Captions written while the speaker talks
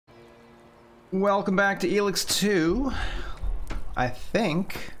Welcome back to ELEX II. I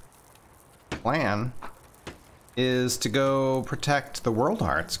think the plan is to go protect the world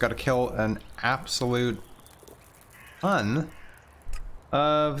hearts. Got to kill an absolute ton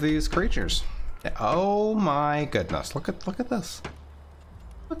of these creatures. Oh my goodness! Look at this!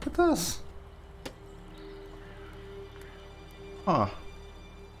 Look at this! Huh?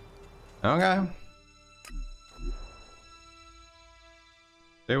 Okay.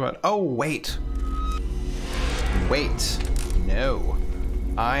 Do what? Oh wait! Wait! No!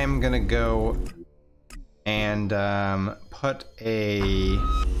 I'm gonna go and put a.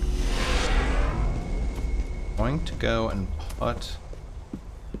 Going to go and put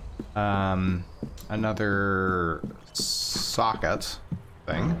another socket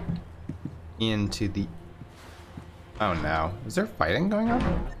thing into the. Oh no! Is there fighting going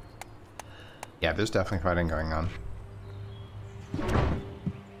on? Yeah, there's definitely fighting going on.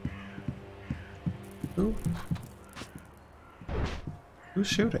 Who's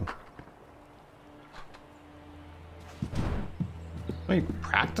shooting? Are you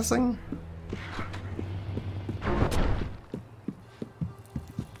practicing?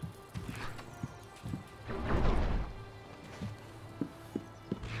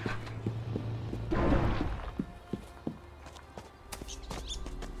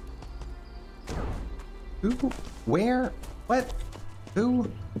 Who? Where? What?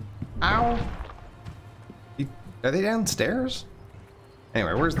 Who? Ow! Are they downstairs?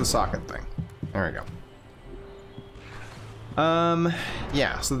 Anyway, where's the socket thing? There we go.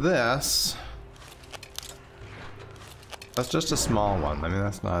 Yeah, so that's just a small one. I mean,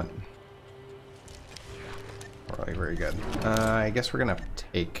 that's not really very good. I guess we're gonna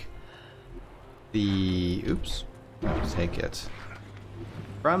take the, oops, take it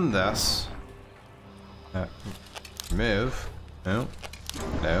from this. Remove. No.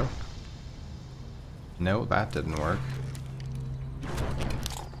 No. No, that didn't work.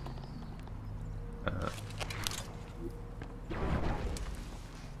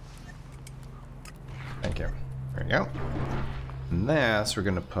 Thank you. There we go. And this, we're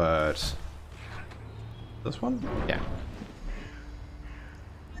gonna put this one? Yeah.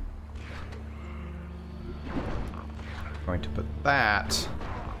 Going to put that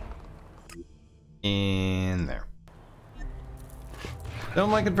in there.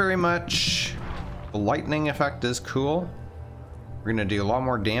 Don't like it very much. The lightning effect is cool. We're gonna do a lot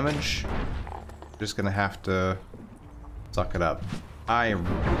more damage. Just gonna have to suck it up. I'm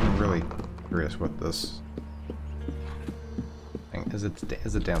really curious what this thing is.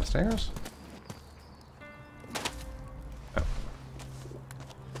 Is it downstairs? Oh.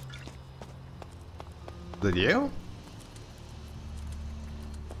 Is it you?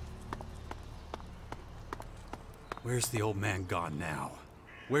 Where's the old man gone now?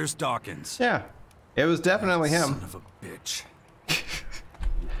 Where's Dawkins? Yeah, it was definitely him. Son of a bitch.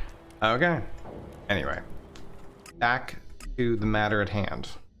 Okay. Anyway, back to the matter at hand.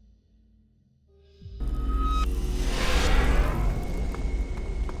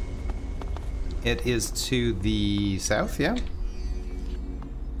 It is to the south, yeah?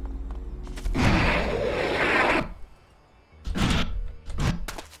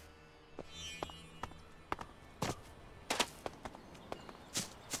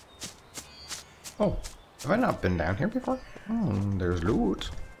 Oh, have I not been down here before? Oh, there's loot.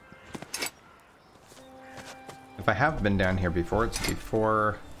 If I have been down here before, it's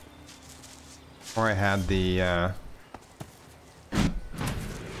before I had the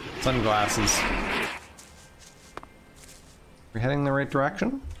sunglasses. We're heading the right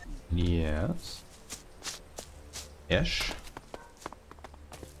direction? Yes. Ish.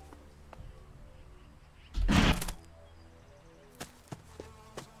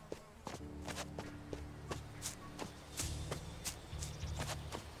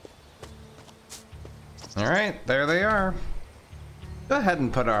 Alright, there they are. Go ahead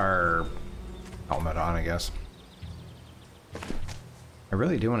and put our helmet on, I guess. I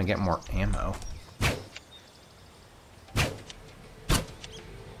really do want to get more ammo.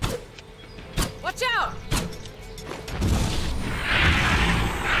 Watch out!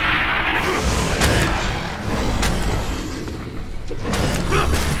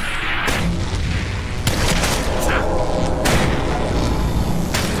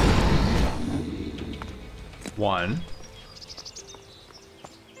 One.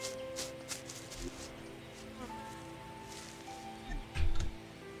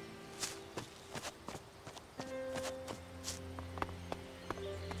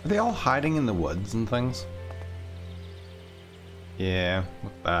 Are they all hiding in the woods and things? Yeah,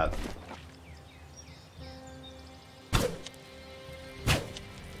 look at that.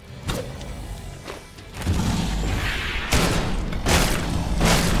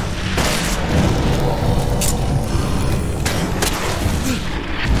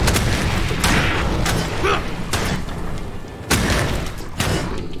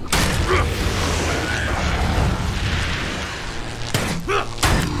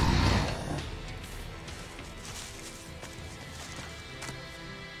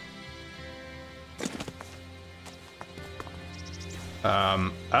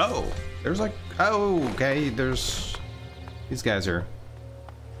 Oh, there's like, oh, okay, there's, these guys are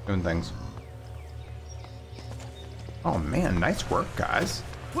doing things. Oh man, nice work, guys.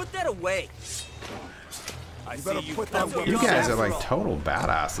 Put that away. You better put that away. You guys are like total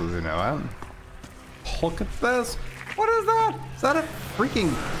badasses, you know that? Look at this. What is that? Is that a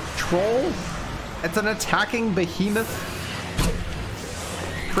freaking troll? It's an attacking behemoth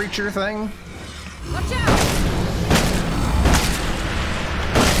creature thing. Watch out!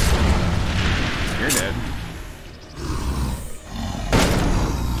 You're dead.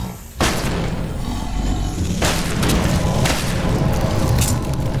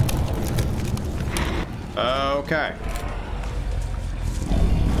 Okay.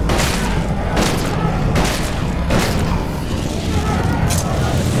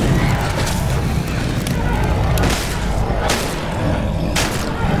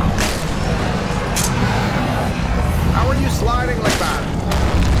 How are you sliding like that?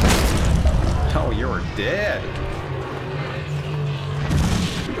 Oh, you're dead.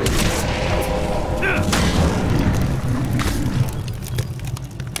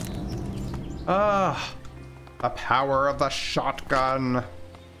 The power of the shotgun.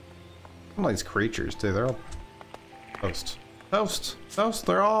 All these creatures too, they're all toast. Toast, toast,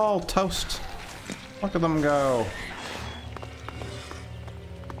 they're all toast. Look at them go.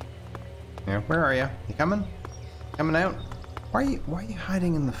 Yeah, where are you? You coming? Coming out? Why are you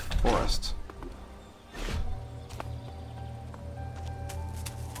hiding in the forest?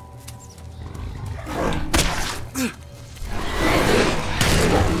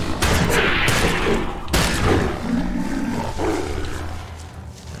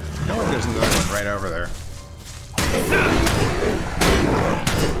 There's another one right over there.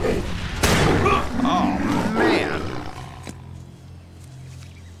 Oh, man.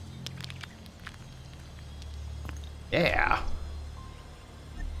 Yeah.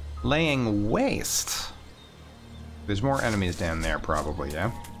 Laying waste. There's more enemies down there, probably,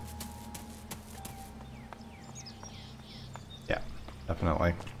 yeah? Yeah,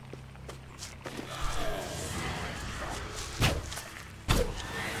 definitely.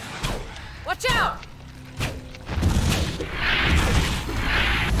 Watch out!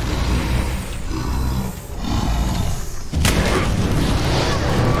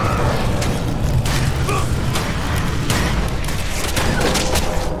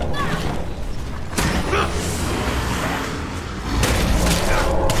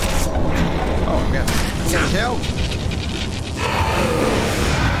 Oh, I'm getting killed.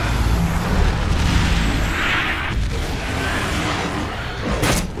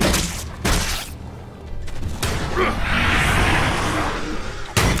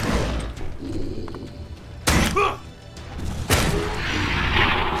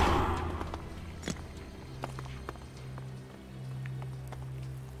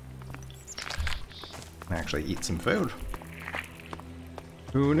 Actually eat some food.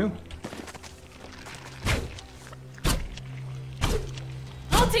 Who knew?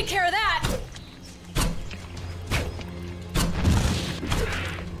 I'll take care of that!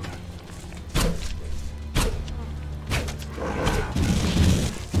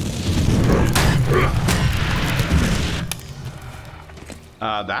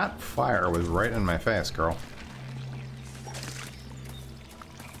 That fire was right in my face, girl.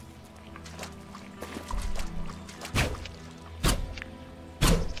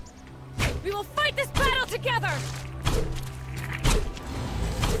 We will fight this battle together!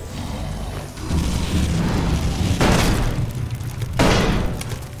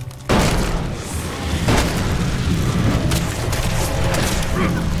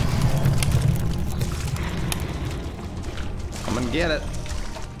 Come and get it.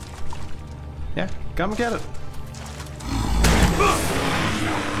 Yeah, come get it.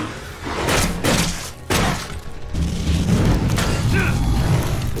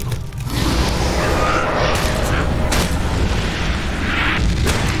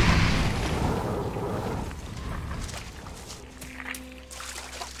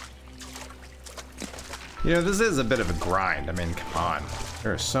 You know, this is a bit of a grind. I mean, come on.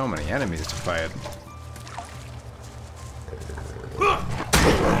 There are so many enemies to fight.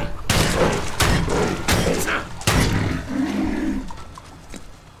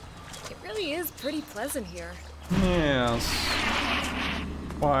 It really is pretty pleasant here. Yes.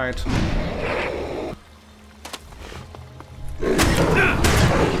 Quite.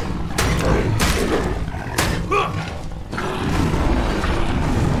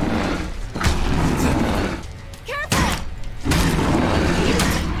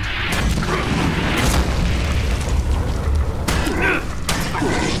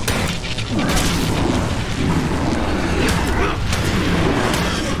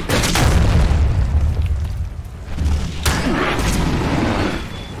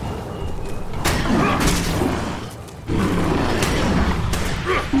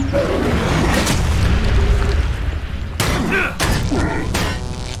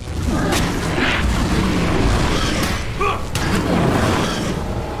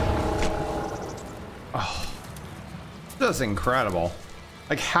 is incredible.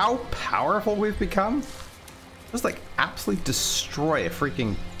 Like, how powerful we've become. Just like absolutely destroy a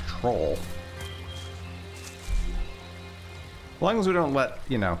freaking troll. As long as we don't let,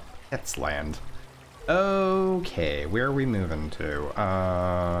 you know, hits land. Okay, where are we moving to?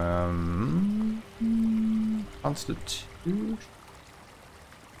 Constitution?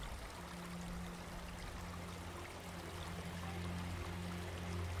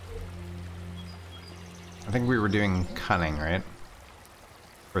 I think we were doing cunning, right?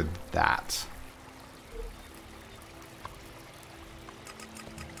 For that.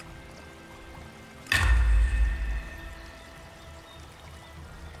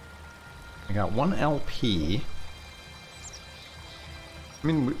 I got 1 LP. I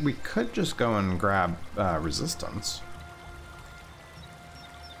mean, we could just go and grab resistance.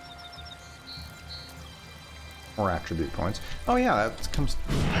 Or attribute points. Oh yeah, that comes...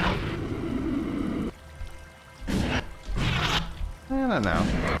 I don't know.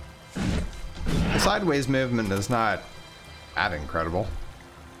 The sideways movement is not that incredible.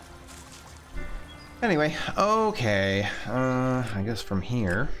 Anyway, okay. I guess from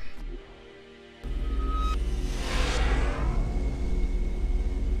here...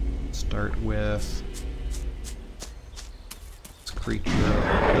 Start with this creature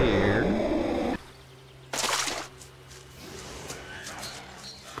over here.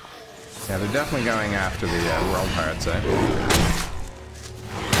 Yeah, they're definitely going after the world hearts, eh?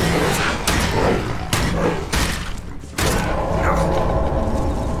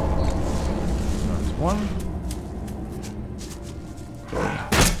 There's one.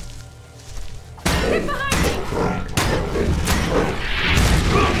 Get behind me!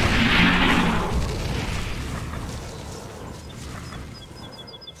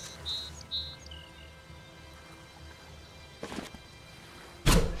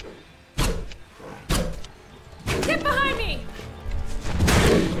 Get behind me!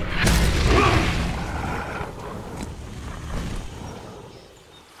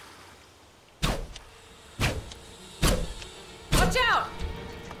 Watch out!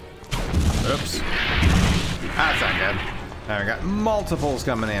 Oops. That's not good. Now we got multiples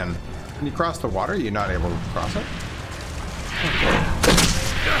coming in. Can you cross the water? You're not able to cross it?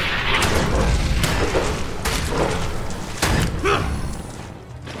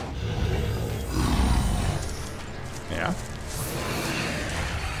 Yeah.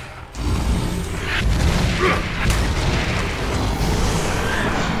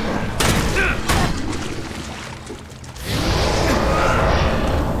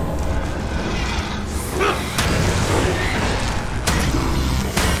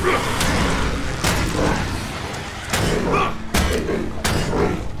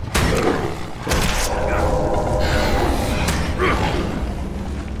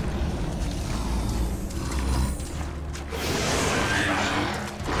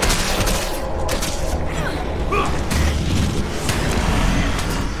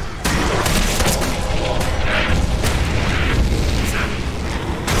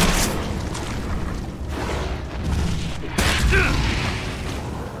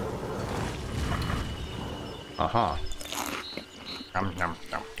 Uh-huh.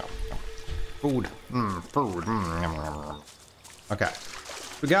 Food. Food. Okay.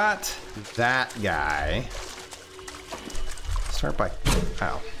 We got that guy. Start by...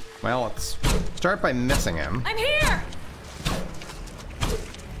 Oh. Well, let's start by missing him. I'm here!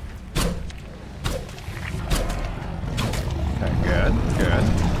 Okay, good. Good.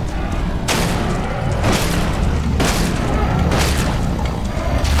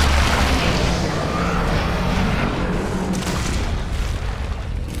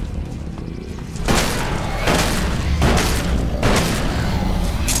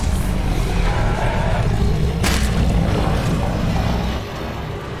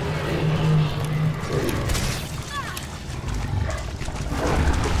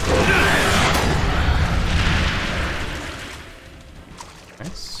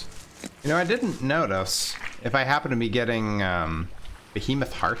 You know, I didn't notice if I happen to be getting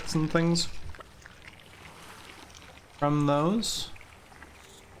behemoth hearts and things from those.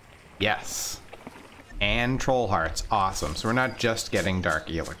 Yes. And troll hearts. Awesome. So we're not just getting dark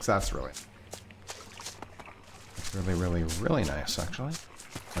ELEX. That's really really nice, actually.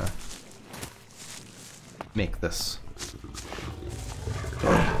 Make this.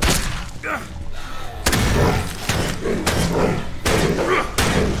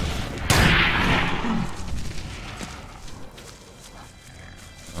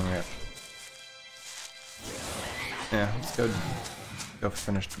 Okay. Yeah, let's go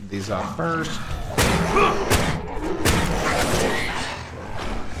finish these off first.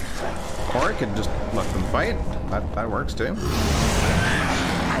 Or I could just let them fight. That works too.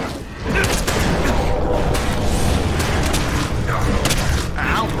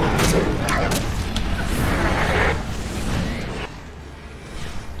 Ow!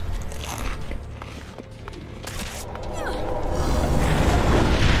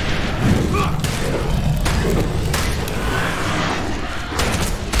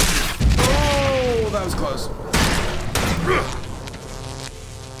 Oh, that was close.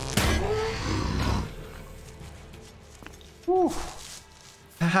 Whew.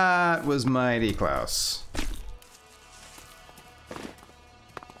 That was mighty close.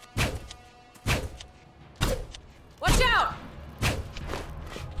 Watch out!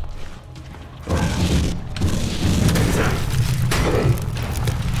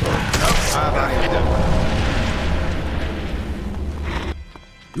 I thought he was dead.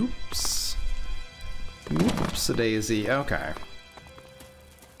 Oops. Whoops-a-daisy. Okay.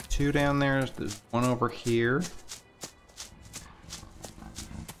 2 down there. There's 1 over here.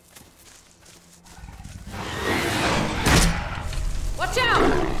 Watch out!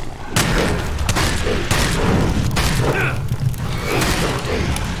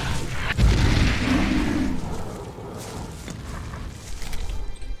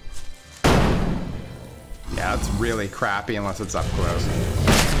 Yeah, it's really crappy unless it's up close.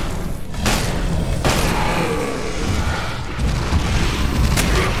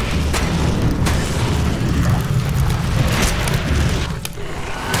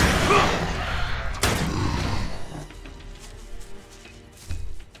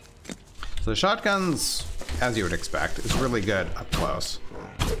 So the shotguns, as you would expect, is really good up close.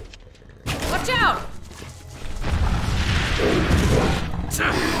 Watch out!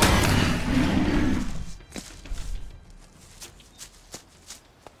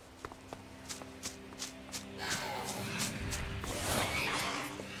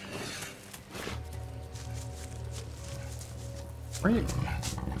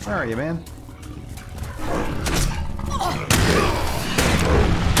 Where are you, man?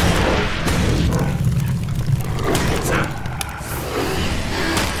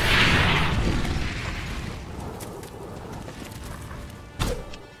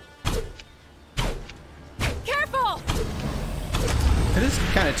 Careful! It is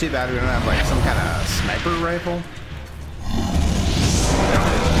kind of too bad we don't have like some kind of sniper rifle.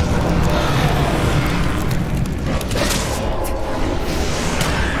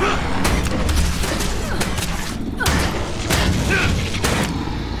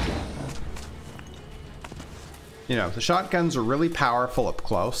 You know, the shotguns are really powerful up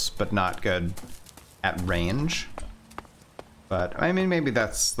close, but not good at range. But, I mean, maybe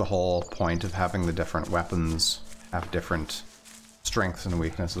that's the whole point of having the different weapons have different strengths and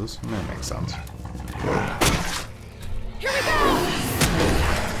weaknesses. That makes sense. Here we go!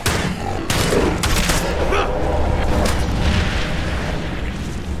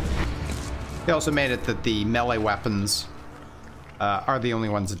 They also made it that the melee weapons are the only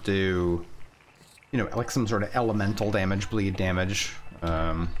ones that do, you know, like some sort of elemental damage, bleed damage,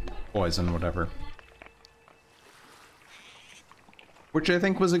 poison, whatever. Which I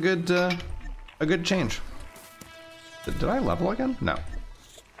think was a good change. Did I level again? No.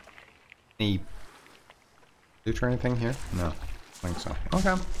 Any loot or anything here? No, I think so.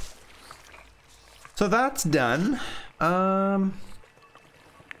 Okay. So that's done.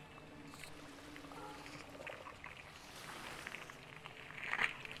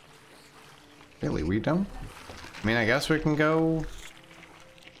 Really, we don't? I mean, I guess we can go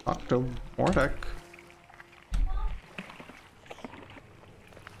talk to Mordek.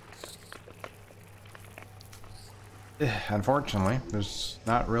 Unfortunately, there's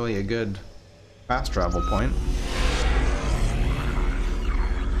not really a good fast travel point.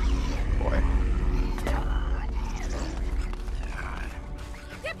 Boy.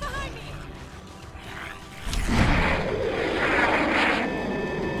 Get behind me!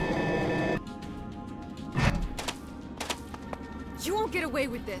 You won't get away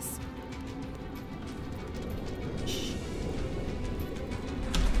with this.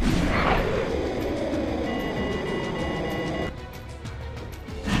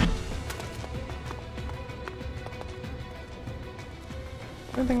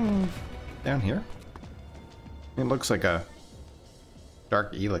 Anything down here? It looks like a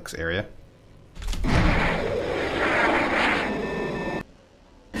dark ELEX area.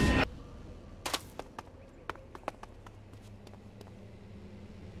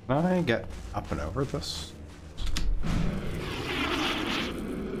 Can I get up and over this?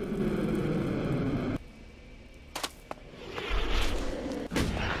 No,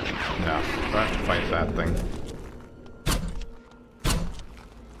 I have to fight that thing.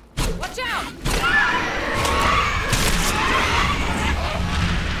 Watch Watch out!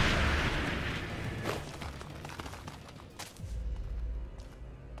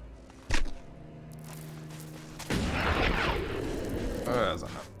 That's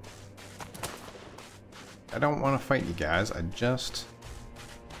enough. I don't want to fight you guys. I just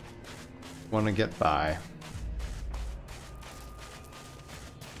want to get by.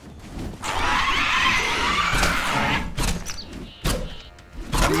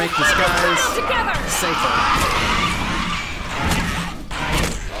 And make the skies safer.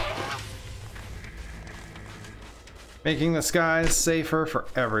 Making the skies safer for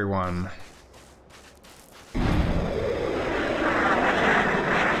everyone.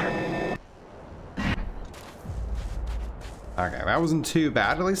 Okay, that wasn't too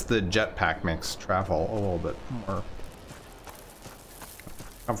bad. At least the jetpack makes travel a little bit more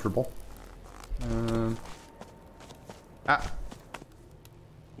comfortable.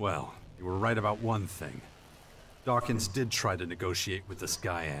 Well, you were right about one thing. Dawkins did try to negotiate with the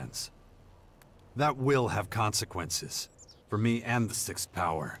Skyans. That will have consequences, for me and the Sixth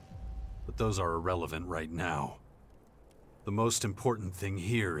Power. But those are irrelevant right now. The most important thing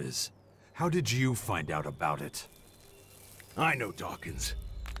here is, how did you find out about it? I know Dawkins.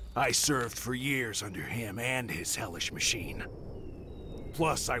 I served for years under him and his hellish machine.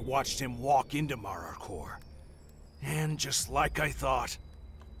 Plus, I watched him walk into Mararkor. And just like I thought...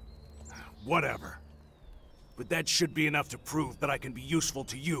 Whatever. But that should be enough to prove that I can be useful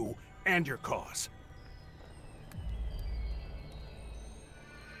to you and your cause.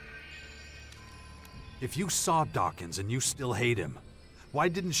 If you saw Dawkins and you still hate him, why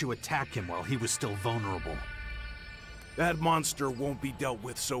didn't you attack him while he was still vulnerable? That monster won't be dealt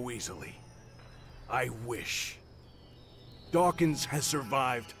with so easily. I wish. Dawkins has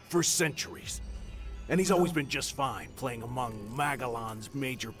survived for centuries, and he's always been just fine playing among Magellan's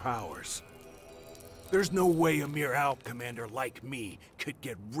major powers. There's no way a mere Alp commander like me could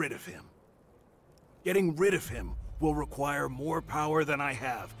get rid of him. Getting rid of him will require more power than I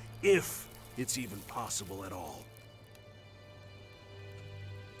have, if it's even possible at all.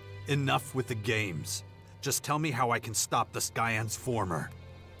 Enough with the games. Just tell me how I can stop the Skyans' former.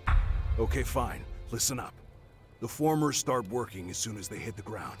 Okay, fine. Listen up. The formers start working as soon as they hit the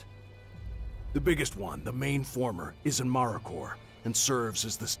ground. The biggest one, the main former, is in Mararkor and serves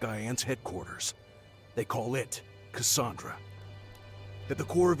as the Skyans' headquarters. They call it Cassandra. At the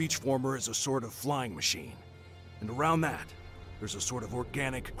core of each former is a sort of flying machine, and around that, there's a sort of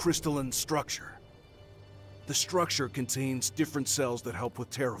organic crystalline structure. The structure contains different cells that help with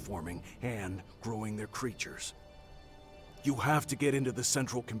terraforming and growing their creatures. You have to get into the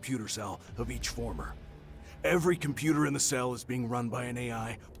central computer cell of each former. Every computer in the cell is being run by an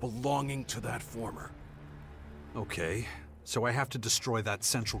AI belonging to that former. Okay, so I have to destroy that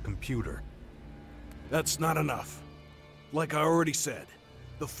central computer. That's not enough. Like I already said,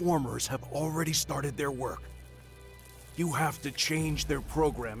 the formers have already started their work. You have to change their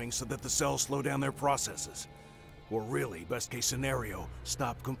programming so that the cells slow down their processes. Or really, best case scenario,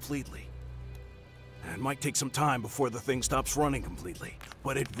 stop completely. And it might take some time before the thing stops running completely,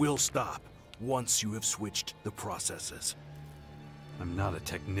 but it will stop once you have switched the processes. I'm not a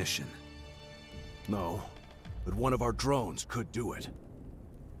technician. No, but one of our drones could do it.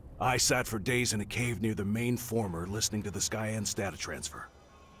 I sat for days in a cave near the main former listening to the Skyans data transfer.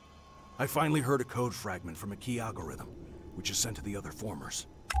 I finally heard a code fragment from a key algorithm, which is sent to the other formers.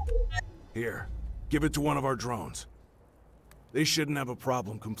 Here, give it to one of our drones. They shouldn't have a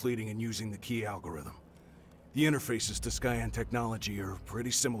problem completing and using the key algorithm. The interfaces to Skyan technology are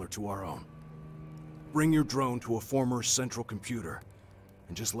pretty similar to our own. Bring your drone to a former central computer,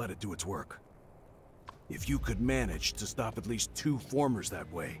 and just let it do its work. If you could manage to stop at least 2 formers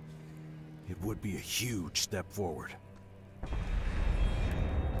that way, it would be a huge step forward.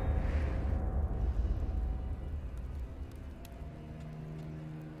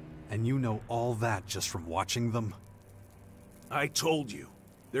 And you know all that just from watching them? I told you,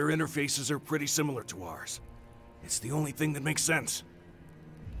 their interfaces are pretty similar to ours. It's the only thing that makes sense.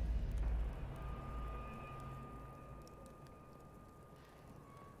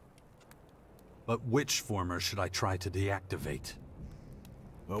 But which former should I try to deactivate?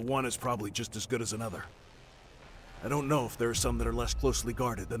 Well, one is probably just as good as another. I don't know if there are some that are less closely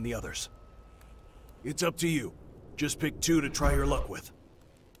guarded than the others. It's up to you. Just pick 2 to try your luck with.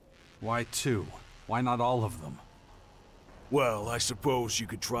 Why 2? Why not all of them? Well, I suppose you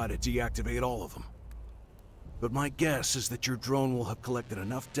could try to deactivate all of them. But my guess is that your drone will have collected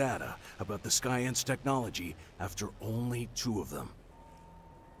enough data about the Skyans technology after only 2 of them.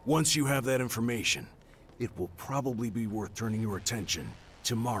 Once you have that information, it will probably be worth turning your attention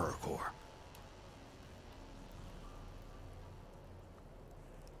to Maricor.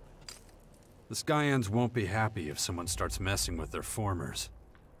 The Skyans won't be happy if someone starts messing with their formers.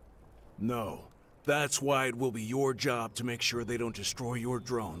 No. That's why it will be your job to make sure they don't destroy your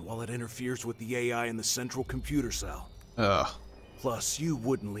drone while it interferes with the AI in the central computer cell. Ugh. Plus, you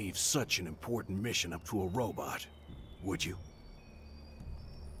wouldn't leave such an important mission up to a robot, would you?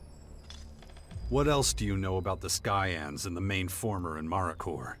 What else do you know about the Skyans and the main former in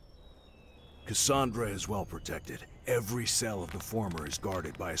Maricor? Cassandra is well protected. Every cell of the former is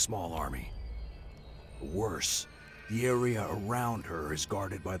guarded by a small army. Worse, the area around her is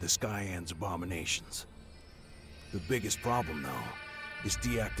guarded by the Skyans' abominations. The biggest problem, though, is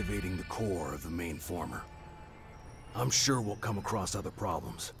deactivating the core of the main former. I'm sure we'll come across other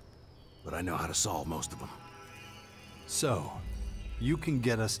problems, but I know how to solve most of them. So, you can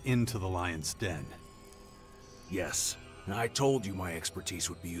get us into the Lion's Den. Yes, and I told you my expertise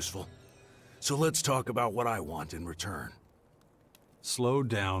would be useful. So let's talk about what I want in return. Slow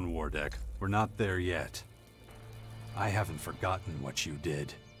down, Wardek. We're not there yet. I haven't forgotten what you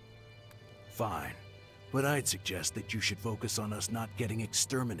did. Fine, but I'd suggest that you should focus on us not getting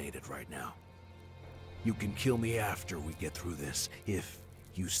exterminated right now. You can kill me after we get through this, if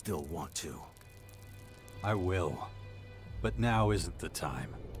you still want to. I will. But now isn't the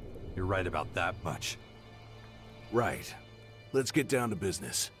time. You're right about that much. Right. Let's get down to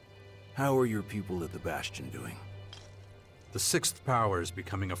business. How are your people at the Bastion doing? The Sixth Power is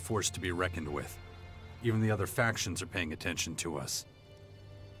becoming a force to be reckoned with. Even the other factions are paying attention to us.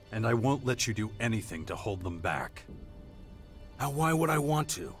 And I won't let you do anything to hold them back. Now, why would I want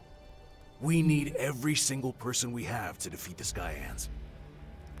to? We need every single person we have to defeat the Skyans.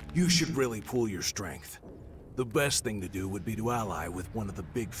 You should really pool your strength. The best thing to do would be to ally with one of the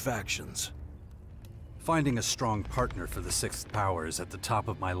big factions. Finding a strong partner for the Sixth Power is at the top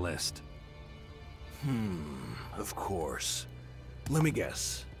of my list. Of course. Let me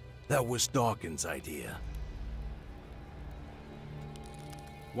guess. That was Dawkins' idea.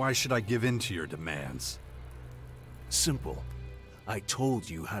 Why should I give in to your demands? Simple. I told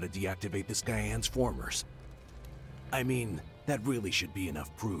you how to deactivate the Skyans' formers. I mean, that really should be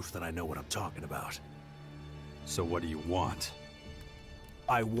enough proof that I know what I'm talking about. So what do you want?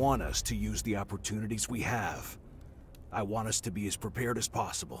 I want us to use the opportunities we have. I want us to be as prepared as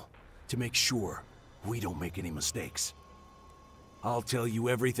possible, to make sure we don't make any mistakes. I'll tell you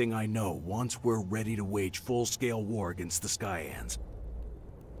everything I know once we're ready to wage full-scale war against the Skyans.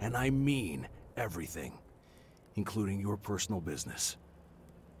 And I mean everything, including your personal business.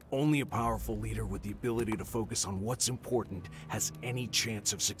 Only a powerful leader with the ability to focus on what's important has any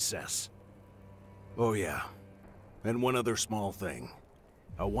chance of success. Oh yeah, and one other small thing.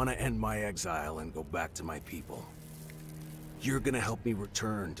 I want to end my exile and go back to my people. You're gonna help me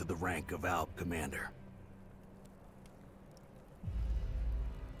return to the rank of ALB Commander.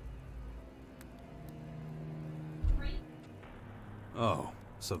 Oh,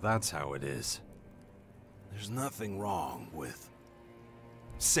 so that's how it is. There's nothing wrong with...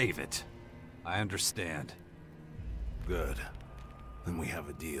 Save it. I understand. Good. Then we have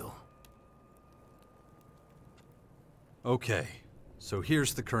a deal. Okay, so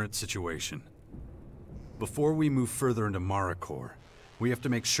here's the current situation. Before we move further into Maricor, we have to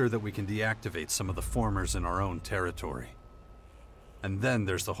make sure that we can deactivate some of the formers in our own territory. And then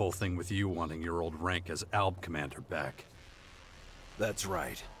there's the whole thing with you wanting your old rank as ALB Commander back. That's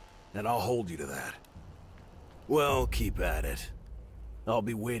right. And I'll hold you to that. Well, keep at it. I'll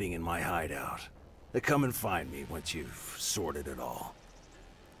be waiting in my hideout. Come and find me once you've sorted it all.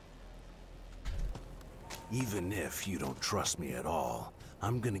 Even if you don't trust me at all,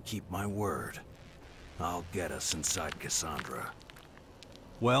 I'm gonna keep my word. I'll get us inside Cassandra.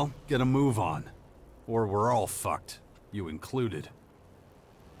 Well, get a move on. Or we're all fucked. You included.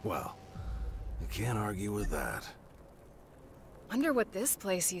 Well, I can't argue with that. Wonder what this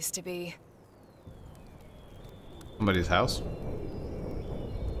place used to be. Somebody's house.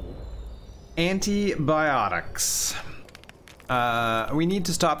 Antibiotics. We need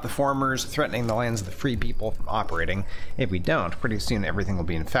to stop the formers threatening the lands of the free people from operating. If we don't, pretty soon everything will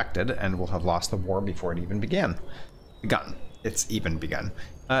be infected, and we'll have lost the war before it even began. It's even begun.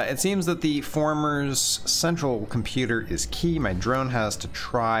 It seems that the formers' central computer is key. My drone has to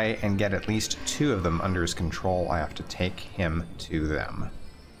try and get at least 2 of them under his control. I have to take him to them.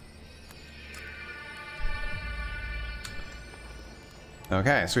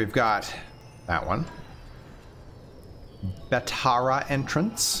 Okay, so we've got that one. Betara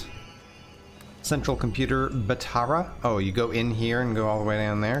entrance. Central computer Betara. Oh, you go in here and go all the way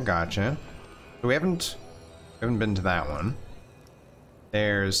down there? Gotcha. So we haven't been to that one.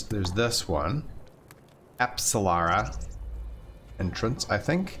 There's this one. Epsilara entrance, I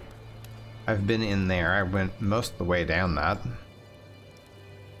think. I've been in there. I went most of the way down that.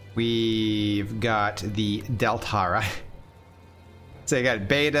 We've got the Deltara. So you got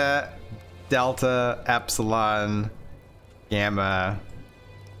Beta, Delta, Epsilon, Gamma,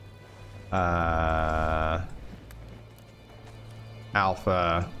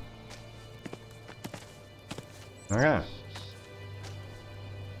 Alpha. Okay.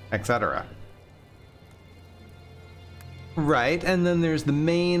 Etc. Right, and then there's the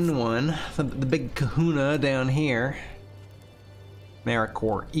main one, the big kahuna down here.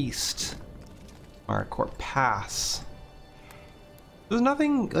 Maricor East. Maricor Pass. There's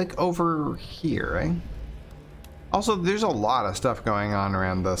nothing, like, over here, right? Also, there's a lot of stuff going on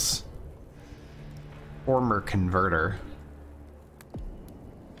around this former converter.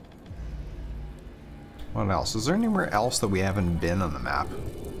 What else? Is there anywhere else that we haven't been on the map?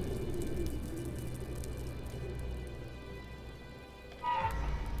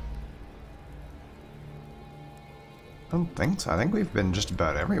 I don't think so. I think we've been just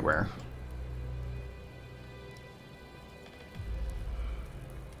about everywhere.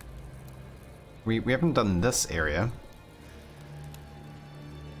 We haven't done this area.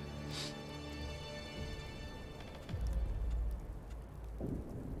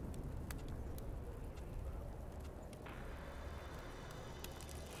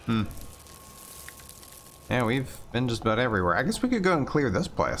 Yeah, we've been just about everywhere. I guess we could go and clear this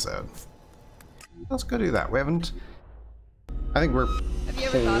place out. Let's go do that. We haven't... I think we're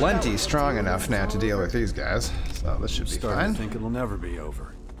plenty strong enough now to deal with these guys, so this should be fine. I think it'll never be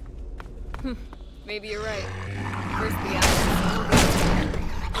over. Maybe you're right. First the Alex.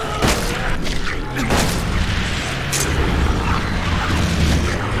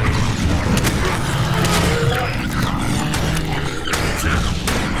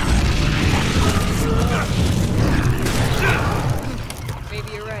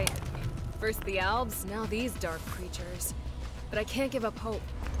 Maybe you're right. First the Albs, now these dark creatures. But I can't give up hope.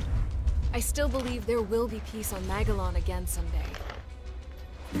 I still believe there will be peace on Magalon again someday.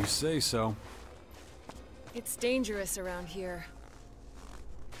 You say so. It's dangerous around here.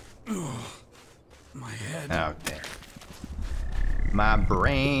 My head. Oh, there. My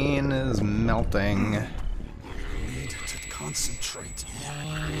brain is melting. I need to concentrate.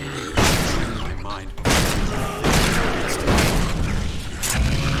 My mind.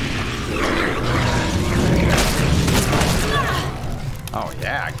 Oh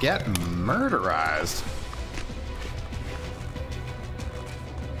yeah, get murderized.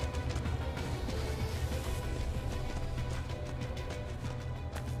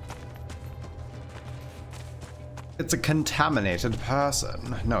 It's a contaminated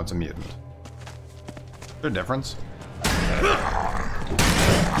person. No, it's a mutant. Is there a difference?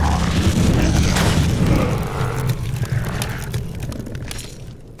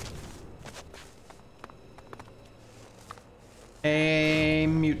 Hey,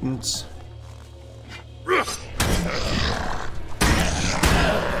 mutants.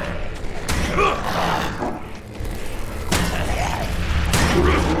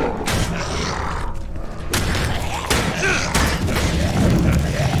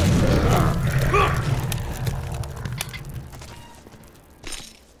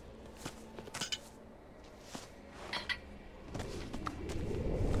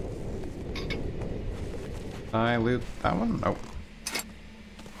 I loot that one? Nope.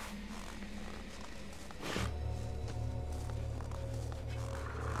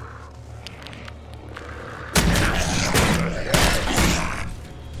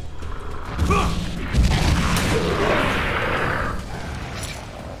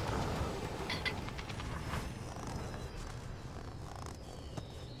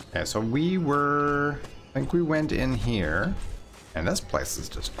 Okay, so we were... I think we went in here, and this place is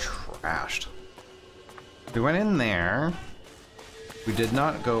just trashed. We went in there. We did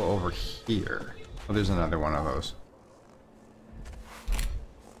not go over here. Oh, there's another one of those.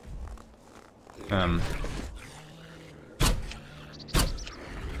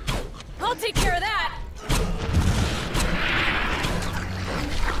 I'll take care of that!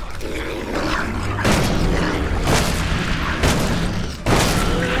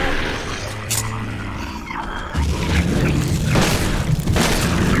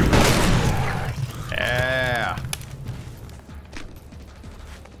 Yeah.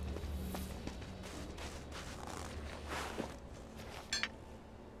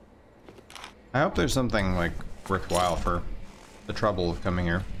 I hope there's something, like, worthwhile for the trouble of coming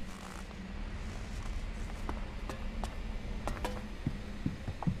here.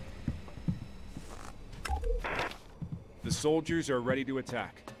 The soldiers are ready to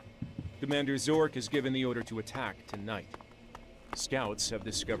attack. Commander Zork has given the order to attack tonight. Scouts have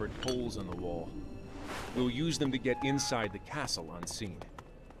discovered holes in the wall. We'll use them to get inside the castle unseen.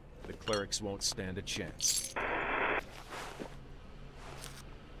 The clerics won't stand a chance.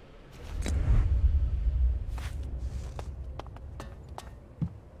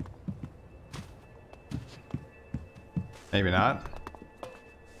 Maybe not.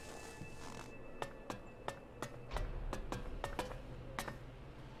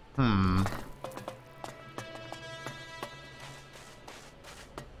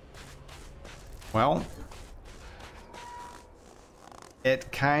 Well, it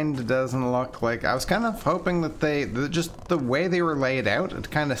kind of doesn't look like... I was kind of hoping that just the way they were laid out,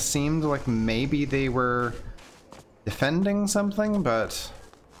 it kind of seemed like maybe they were defending something, but...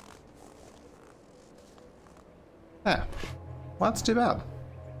 Yeah. Well, that's too bad.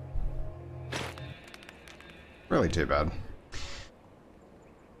 Really too bad.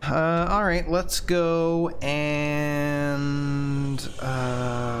 Alright, let's go and...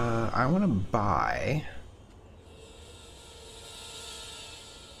 I want to buy...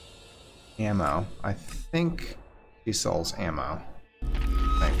 ammo. I think he sells ammo.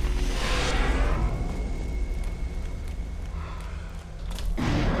 I think.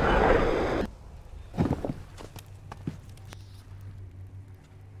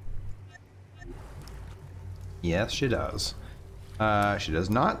 Yes, she does. She does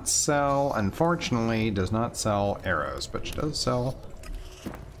not sell, unfortunately, does not sell arrows, but she does sell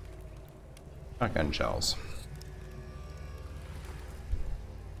shotgun shells.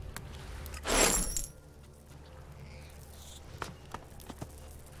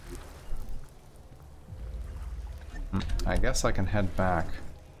 I guess I can head back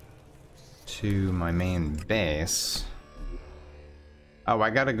to my main base. Oh, I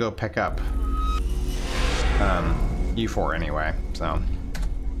gotta go pick up U4 anyway, so.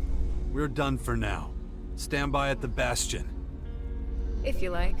 We're done for now. Stand by at the bastion. If you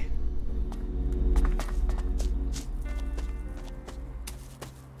like.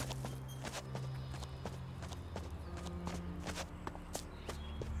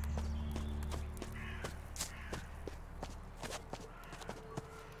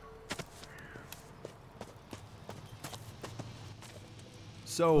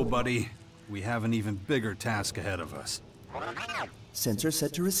 So, buddy, we have an even bigger task ahead of us. Sensor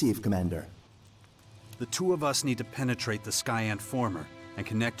set to receive, Commander. The two of us need to penetrate the Skyant former and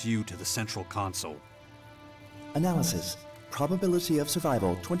connect you to the central console. Analysis. Probability of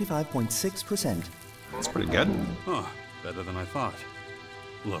survival 25.6%. That's pretty good. Huh, better than I thought.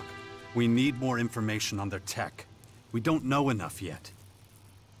 Look, we need more information on their tech. We don't know enough yet.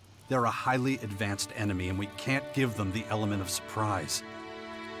 They're a highly advanced enemy and we can't give them the element of surprise.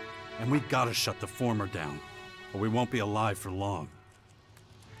 And we gotta shut the former down, or we won't be alive for long.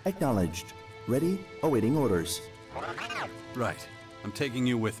 Acknowledged. Ready, awaiting orders. Right. I'm taking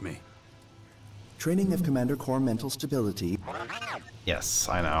you with me. Training of Commander Core mental stability. Yes,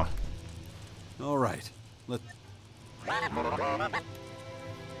 I know. All right.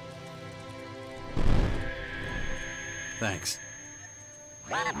 Thanks.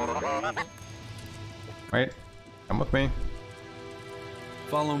 Wait, come with me.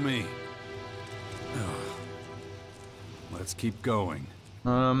 Follow me. Let's keep going.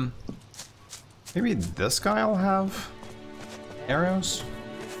 Maybe this guy will have arrows?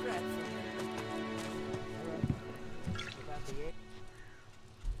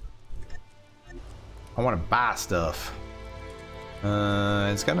 I want to buy stuff.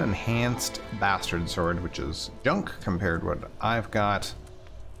 It's got an enhanced bastard sword, which is junk compared to what I've got.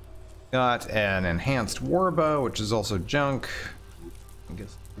 Got an enhanced warbow, which is also junk. I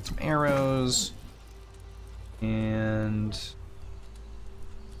guess get some arrows. And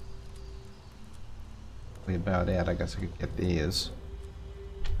probably about it. I guess I could get these.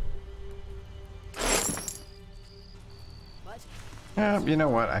 You know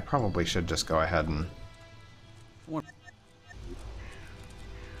what? I probably should just go ahead and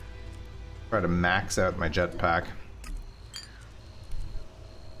try to max out my jetpack.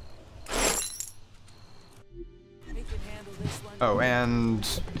 Oh,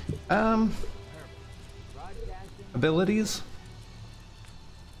 and abilities?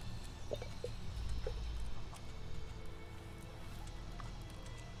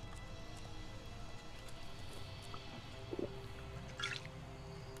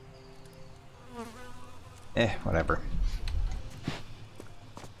 Whatever.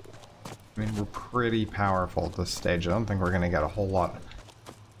 I mean, we're pretty powerful at this stage. I don't think we're gonna get a whole lot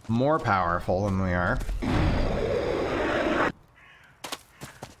more powerful than we are.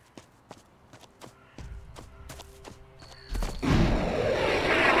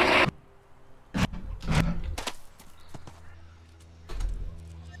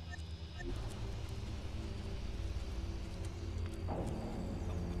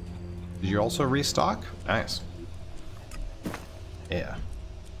 Did you also restock? Nice. Yeah.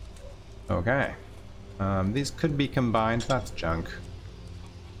 Okay. These could be combined. That's junk.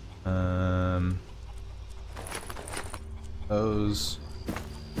 Those.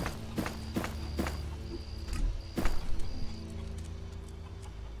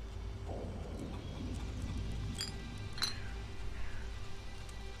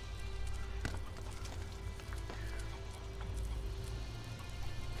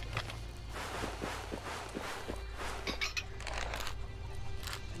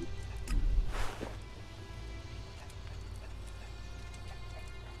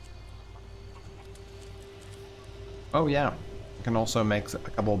 Oh yeah, I can also make a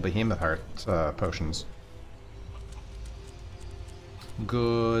couple behemoth heart potions.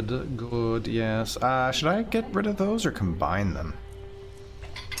 Good, good, yes. Should I get rid of those or combine them?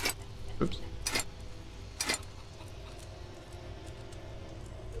 Oops.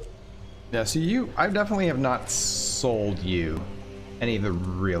 Yeah, so I definitely have not sold you any of the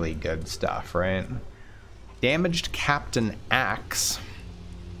really good stuff, right? Damaged Captain Axe.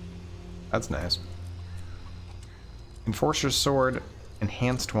 That's nice. Enforcer's Sword,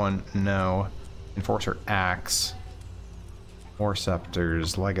 enhanced one, no. Enforcer Axe. More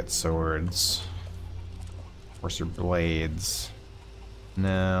Scepters, Legate Swords. Enforcer Blades.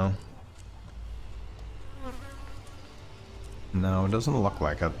 No. No, it doesn't look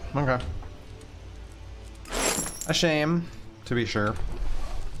like it. Okay. A shame, to be sure.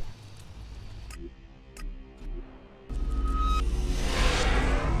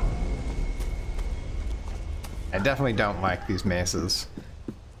 I definitely don't like these maces.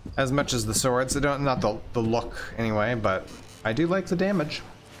 As much as the swords. Not the look anyway, but I do like the damage.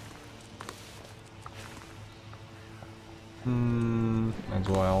 As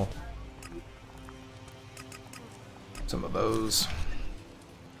well. Some of those.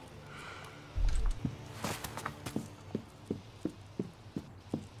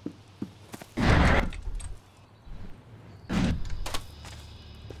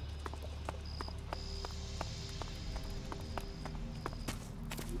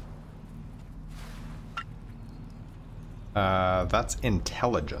 That's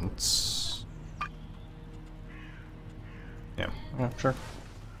intelligence. Yeah, sure.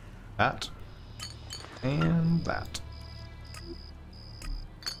 That. And that.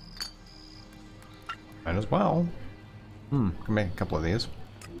 Might as well. Can make a couple of these.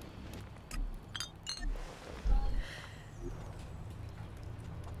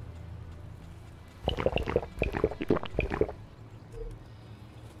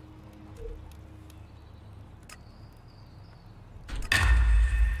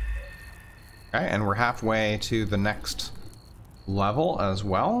 Okay, and we're halfway to the next level as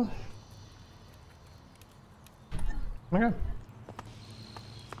well. Okay.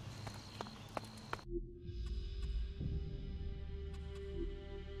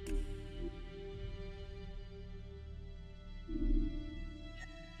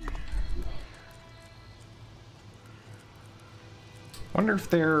 Wonder if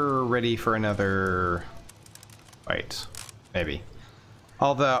they're ready for another fight. Maybe.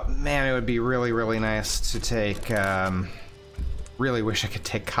 Although, man, it would be really, really nice to take, really wish I could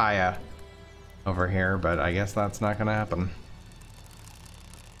take Kaya over here, but I guess that's not gonna happen.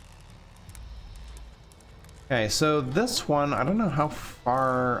 Okay, so this one, I don't know how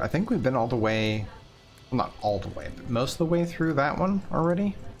far, I think we've been all the way, well, not all the way, but most of the way through that one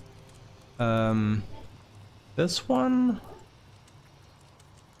already. This one,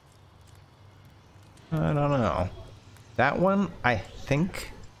 I don't know. That one, I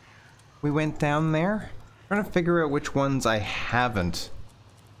think we went down there. I'm trying to figure out which ones I haven't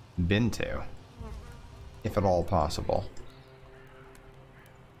been to, if at all possible.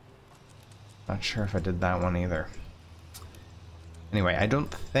 Not sure if I did that one either. Anyway, I don't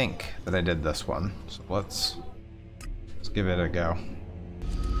think that I did this one, so let's give it a go.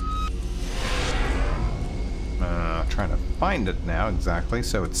 Trying to find it now exactly,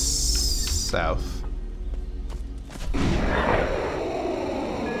 so it's south.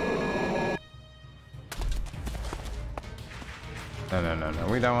 No,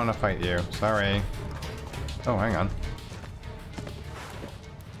 we don't want to fight you. Sorry. Oh, hang on.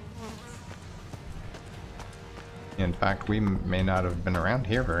 In fact, we may not have been around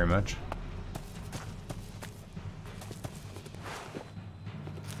here very much.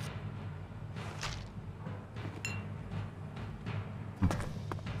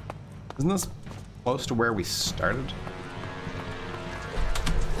 Isn't this close to where we started?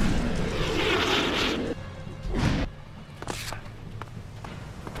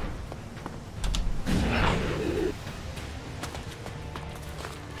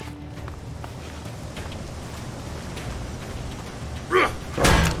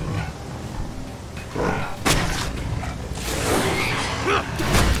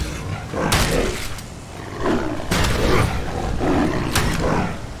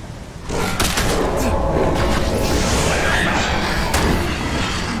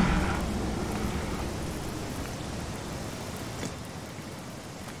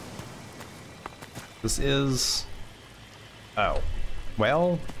 this is... Oh.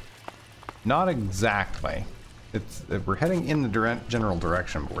 Well, not exactly. We're heading in the general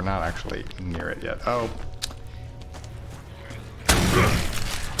direction, but we're not actually near it yet. Oh.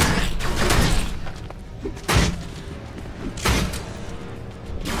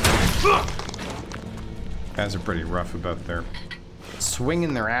 Guys are pretty rough about their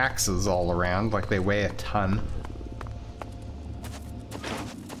swinging their axes all around like they weigh a ton.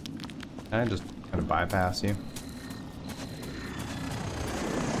 Can I just kind of bypass you?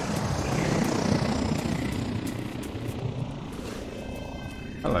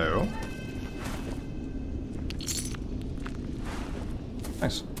 Hello.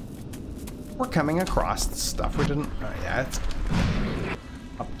 Nice. We're coming across stuff we didn't... Oh, yeah, it's...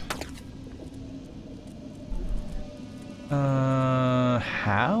 Up.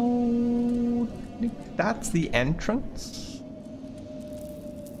 How... That's the entrance?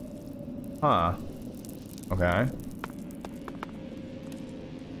 Huh. Okay.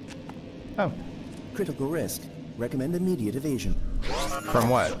 Oh. Critical risk. Recommend immediate evasion. From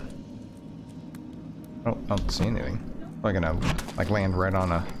what? Oh, I don't see anything. We're gonna like land right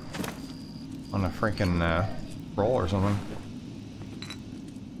on a freaking roll or something.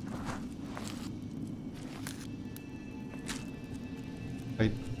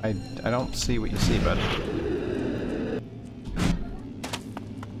 I don't see what you see, bud.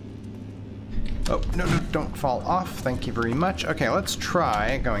 Oh, no, don't fall off. Thank you very much. Okay, let's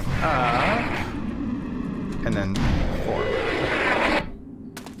try going up and then forward.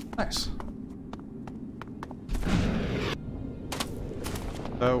 Nice.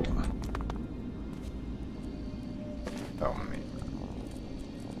 So, oh man.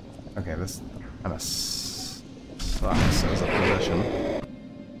 Okay, this kind of sucks as a position.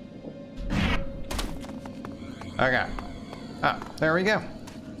 Okay. Ah, there we go.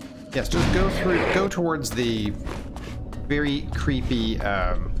 Yes, just go towards the very creepy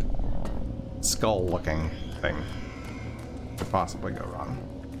skull-looking thing. Could possibly go wrong.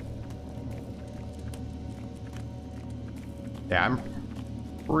 Yeah, I'm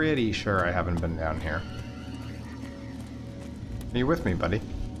pretty sure I haven't been down here. Are you with me, buddy?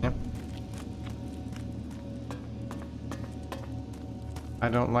 Yeah. I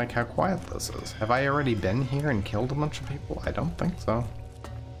don't like how quiet this is. Have I already been here and killed a bunch of people? I don't think so.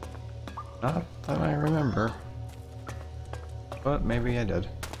 Not that I remember. But maybe I did.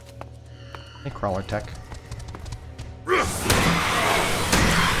 Hey, crawler tech.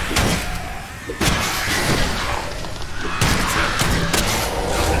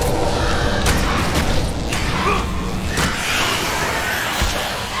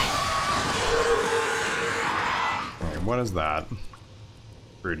 Wait, what is that?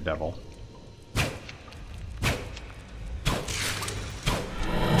 Rude devil.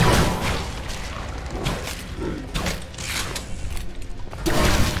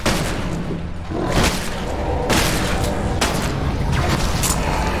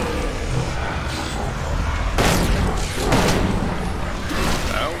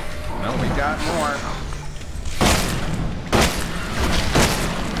 No, we got more.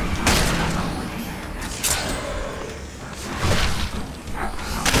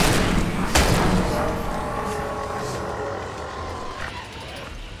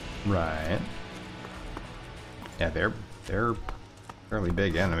 Right. Yeah, they're fairly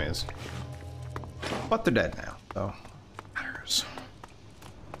big enemies. But they're dead now, so matters.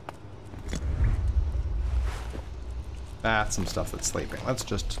 That's some stuff that's sleeping. Let's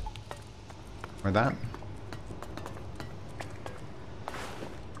just ignore that.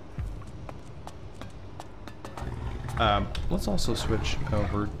 Let's also switch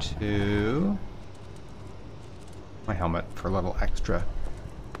over to my helmet for a little extra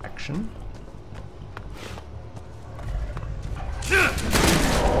action.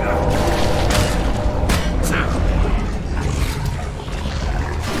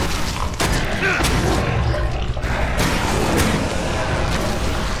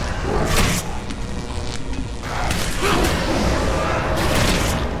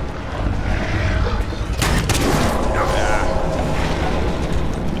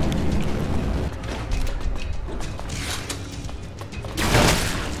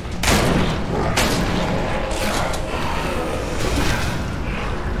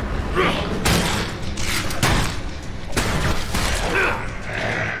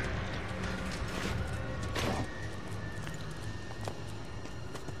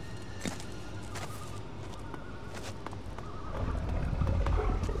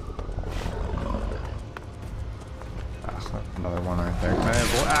 Another one right there. Can I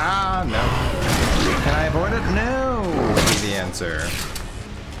avoid? Ah, no. Can I avoid it? No, would be the answer.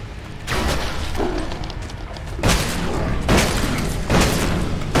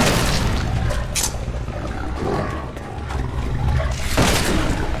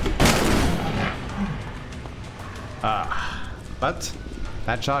 But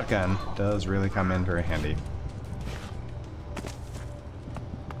that shotgun does really come in very handy.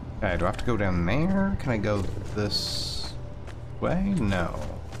 Okay, do I have to go down there? Can I go this way? No.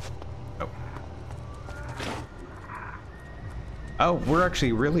 Oh. Oh, we're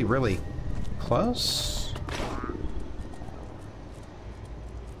actually really, really close.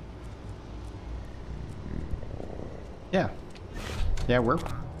 Yeah. Yeah, we're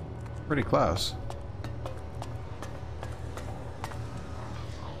pretty close.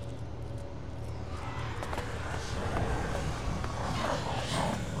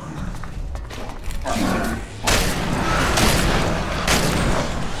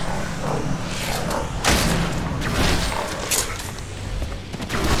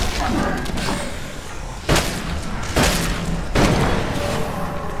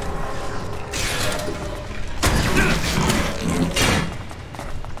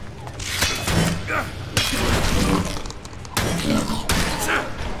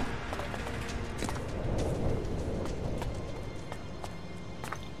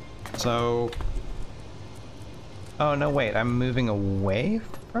 So, oh no, wait, I'm moving away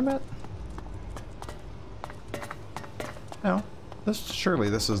from it? No, surely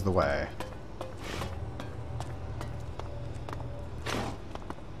this is the way.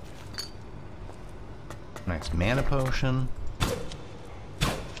 Nice mana potion.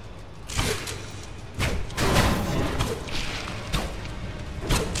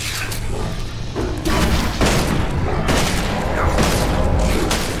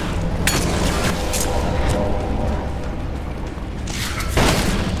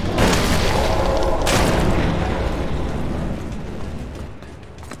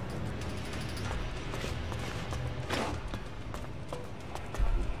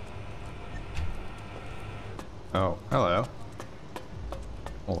 Oh, hello.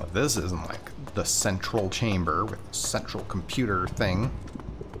 Well, if this isn't like the central chamber with the central computer thing.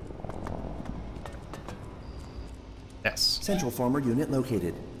 Yes. Central former unit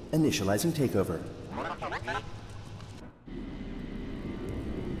located. Initializing takeover.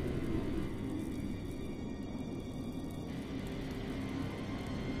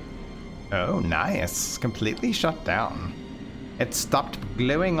 Oh, nice. Completely shut down. It stopped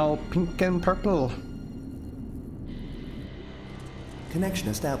glowing all pink and purple. Connection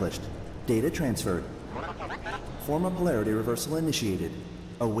established. Data transferred. Former polarity reversal initiated.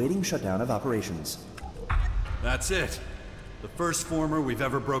 Awaiting shutdown of operations. That's it. The first former we've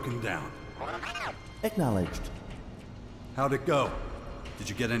ever broken down. Acknowledged. How'd it go? Did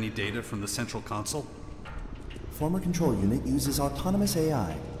you get any data from the central console? Former control unit uses autonomous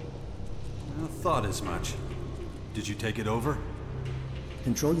AI. I thought as much. Did you take it over?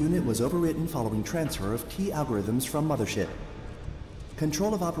 Control unit was overwritten following transfer of key algorithms from mothership.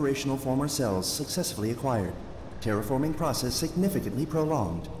 Control of operational former cells successfully acquired. Terraforming process significantly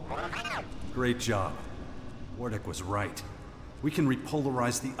prolonged. Great job. Wardick was right. We can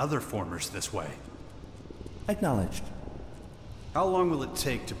repolarize the other formers this way. Acknowledged. How long will it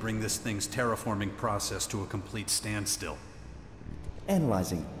take to bring this thing's terraforming process to a complete standstill?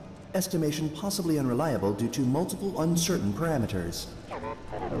 Analyzing. Estimation possibly unreliable due to multiple uncertain parameters.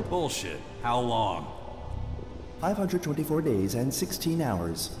 Bullshit. How long? 524 days and 16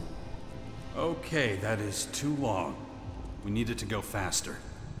 hours. Okay, that is too long. We need it to go faster.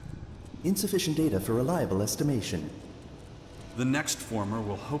 Insufficient data for reliable estimation. The next former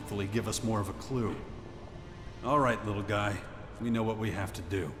will hopefully give us more of a clue. All right, little guy. We know what we have to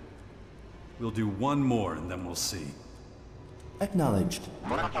do. We'll do one more and then we'll see. Acknowledged.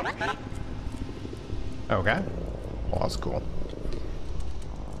 Okay. Well, that's cool.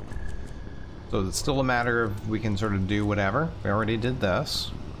 So it's still a matter of we can sort of do whatever. We already did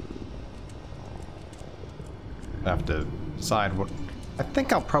this. I have to decide what... I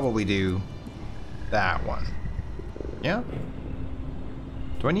think I'll probably do that one. Yeah?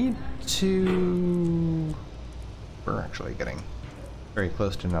 Do I need to... We're actually getting very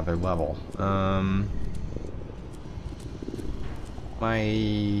close to another level. My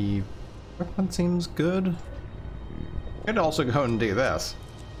equipment seems good. I could also go and do this.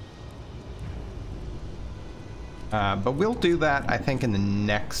 But we'll do that, I think, in the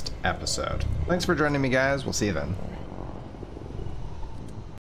next episode. Thanks for joining me, guys. We'll see you then.